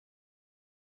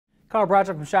Carl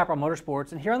Broderick from Chaparral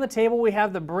Motorsports, and here on the table we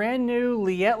have the brand new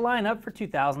Leatt lineup for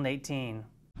 2018.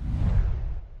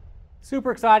 Super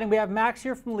exciting. We have Max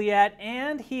here from Leatt,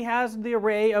 and he has the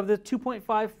array of the 2.5,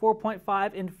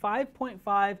 4.5, and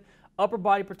 5.5 upper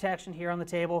body protection here on the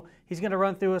table. He's going to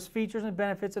run through us features and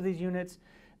benefits of these units.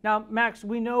 Now, Max,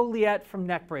 we know Leatt from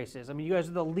neck braces. I mean, you guys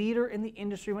are the leader in the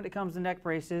industry when it comes to neck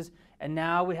braces, and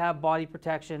now we have body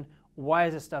protection. Why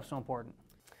is this stuff so important?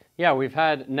 Yeah, we've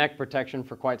had neck protection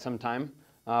for quite some time,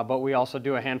 but we also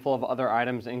do a handful of other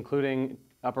items, including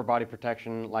upper body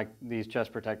protection like these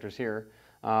chest protectors here.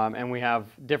 And we have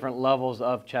different levels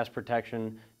of chest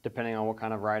protection depending on what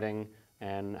kind of riding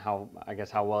and how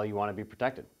well you want to be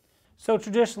protected. So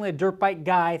traditionally, a dirt bike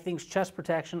guy thinks chest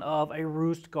protection of a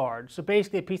roost guard. So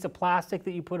basically a piece of plastic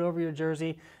that you put over your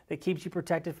jersey that keeps you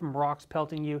protected from rocks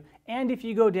pelting you. And if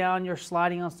you go down, you're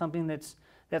sliding on something that's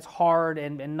hard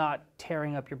and not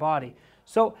tearing up your body.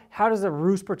 So how does a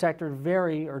roost protector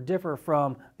vary or differ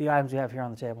from the items we have here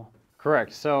on the table?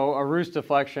 Correct. So a roost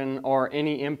deflection or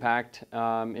any impact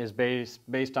is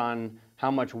based on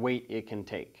how much weight it can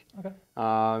take.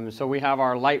 Okay. So we have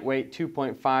our lightweight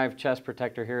 2.5 chest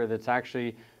protector here that's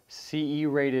actually CE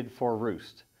rated for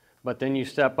roost. But then you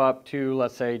step up to,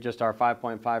 let's say, just our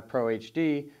 5.5 Pro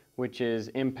HD, which is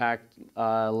impact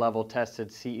level tested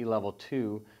CE level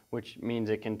 2, which means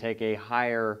it can take a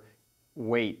higher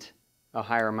weight, a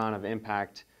higher amount of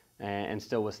impact, and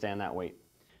still withstand that weight.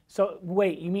 So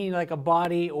wait, you mean like a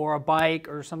body or a bike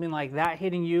or something like that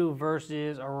hitting you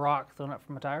versus a rock thrown up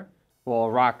from a tire? Well,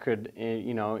 a rock could,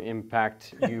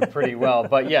 impact you pretty well.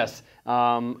 But yes,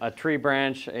 a tree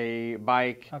branch, a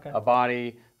bike, okay, a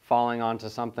body falling onto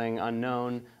something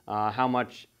unknown, how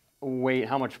much weight,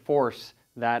 how much force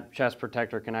that chest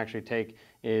protector can actually take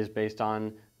is based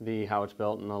on how it's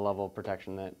built and the level of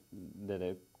protection that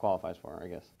it qualifies for, I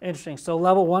guess. Interesting. So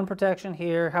level 1 protection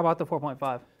here. How about the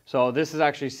 4.5? So this is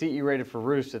actually CE rated for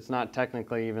roost. It's not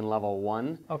technically even level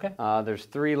 1. Okay. There's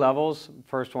 3 levels.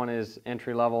 First one is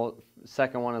entry level.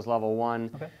 Second one is level 1.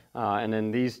 Okay. And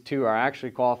then these two are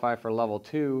actually qualified for level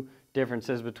 2.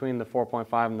 Differences between the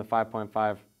 4.5 and the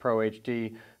 5.5 Pro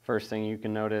HD. First thing you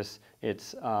can notice,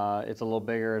 it's a little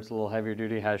bigger, it's a little heavier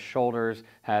duty, has shoulders,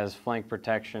 has flank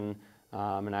protection,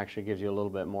 and actually gives you a little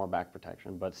bit more back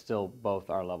protection, but still both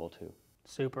are level 2.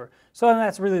 Super. So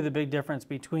that's really the big difference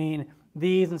between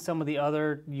these and some of the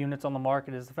other units on the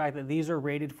market is the fact that these are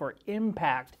rated for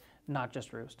impact, not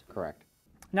just roost. Correct.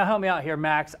 Now help me out here,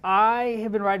 Max. I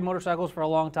have been riding motorcycles for a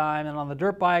long time, and on the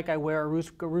dirt bike I wear a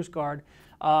roost guard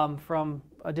from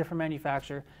a different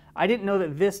manufacturer. I didn't know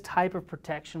that this type of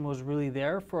protection was really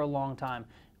there for a long time.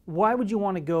 Why would you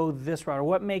want to go this route, or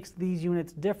what makes these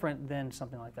units different than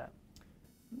something like that?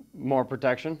 More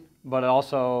protection, but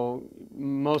also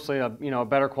mostly a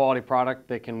better quality product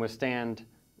that can withstand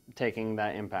taking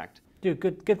that impact. Dude,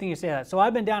 good thing you say that. So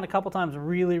I've been down a couple times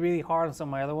really hard on some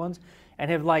of my other ones and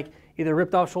have either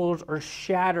ripped off shoulders or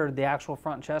shattered the actual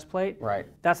front chest plate. Right.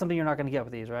 That's something you're not going to get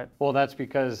with these, right? Well, that's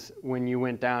because when you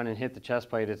went down and hit the chest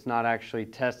plate, it's not actually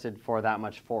tested for that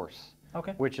much force.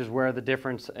 Okay. Which is where the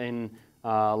difference in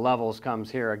levels comes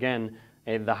here. Again,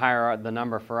 the higher the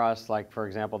number for us, like for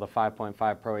example the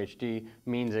 5.5 Pro HD,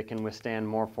 means it can withstand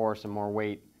more force and more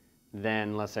weight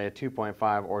than, let's say, a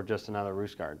 2.5 or just another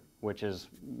roost guard, which is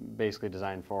basically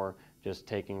designed for just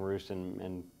taking roost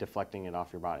and deflecting it off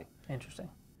your body. Interesting.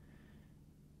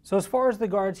 So as far as the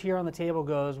guards here on the table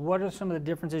goes, what are some of the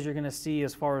differences you're going to see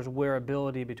as far as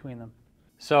wearability between them?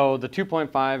 So the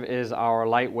 2.5 is our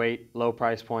lightweight, low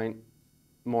price point,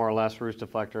 more or less roost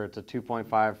deflector. It's a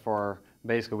 2.5 for,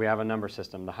 basically we have a number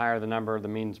system. The higher the number, that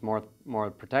means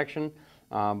more protection,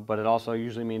 but it also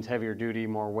usually means heavier duty,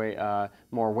 more weight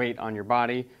on your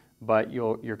body, but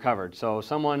you're covered. So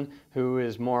someone who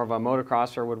is more of a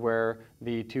motocrosser would wear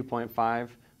the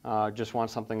 2.5, just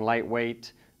wants something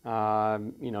lightweight,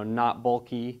 not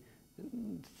bulky,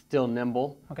 still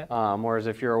nimble. Okay. Whereas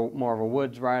if you're more of a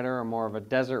woods rider or more of a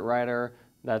desert rider,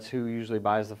 that's who usually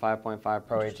buys the 5.5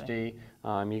 Pro HD.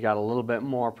 You got a little bit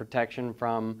more protection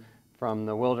from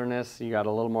the wilderness. You got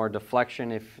a little more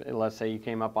deflection if, let's say, you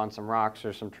came up on some rocks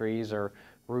or some trees or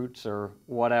roots or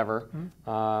whatever.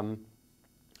 Mm-hmm.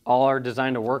 All are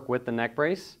designed to work with the neck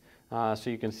brace. So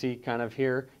you can see kind of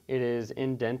here, it is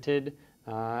indented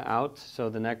out, so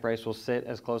the neck brace will sit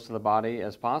as close to the body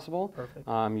as possible. Perfect.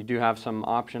 You do have some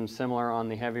options similar on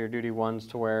the heavier duty ones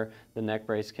to where the neck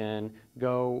brace can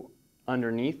go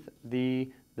underneath the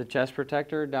chest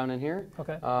protector down in here.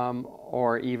 Okay.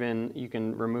 Or even you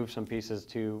can remove some pieces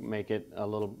to make it a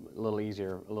little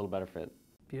easier, a little better fit.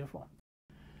 Beautiful.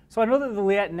 So I know that the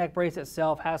Leatt neck brace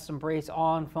itself has some brace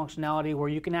on functionality where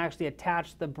you can actually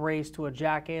attach the brace to a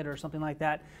jacket or something like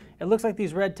that. It looks like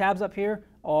these red tabs up here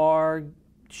are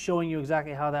showing you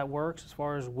exactly how that works as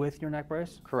far as with your neck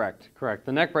brace? Correct, correct.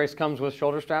 The neck brace comes with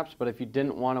shoulder straps, but if you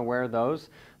didn't want to wear those,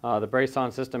 the brace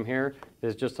on system here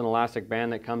is just an elastic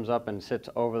band that comes up and sits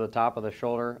over the top of the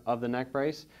shoulder of the neck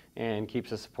brace and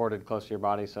keeps it supported close to your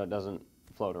body so it doesn't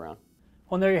float around.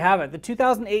 Well, there you have it, the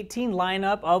 2018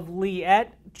 lineup of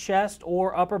Leatt chest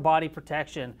or upper body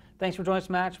protection. Thanks for joining us,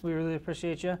 Matt. We really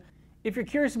appreciate you. If you're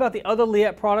curious about the other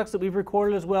Leatt products that we've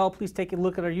recorded as well, please take a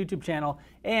look at our YouTube channel.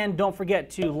 And don't forget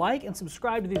to like and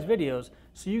subscribe to these videos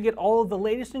so you get all of the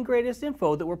latest and greatest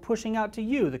info that we're pushing out to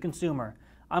you, the consumer.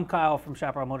 I'm Kyle from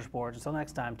Chaparral Motorsports. Until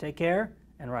next time, take care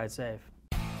and ride safe.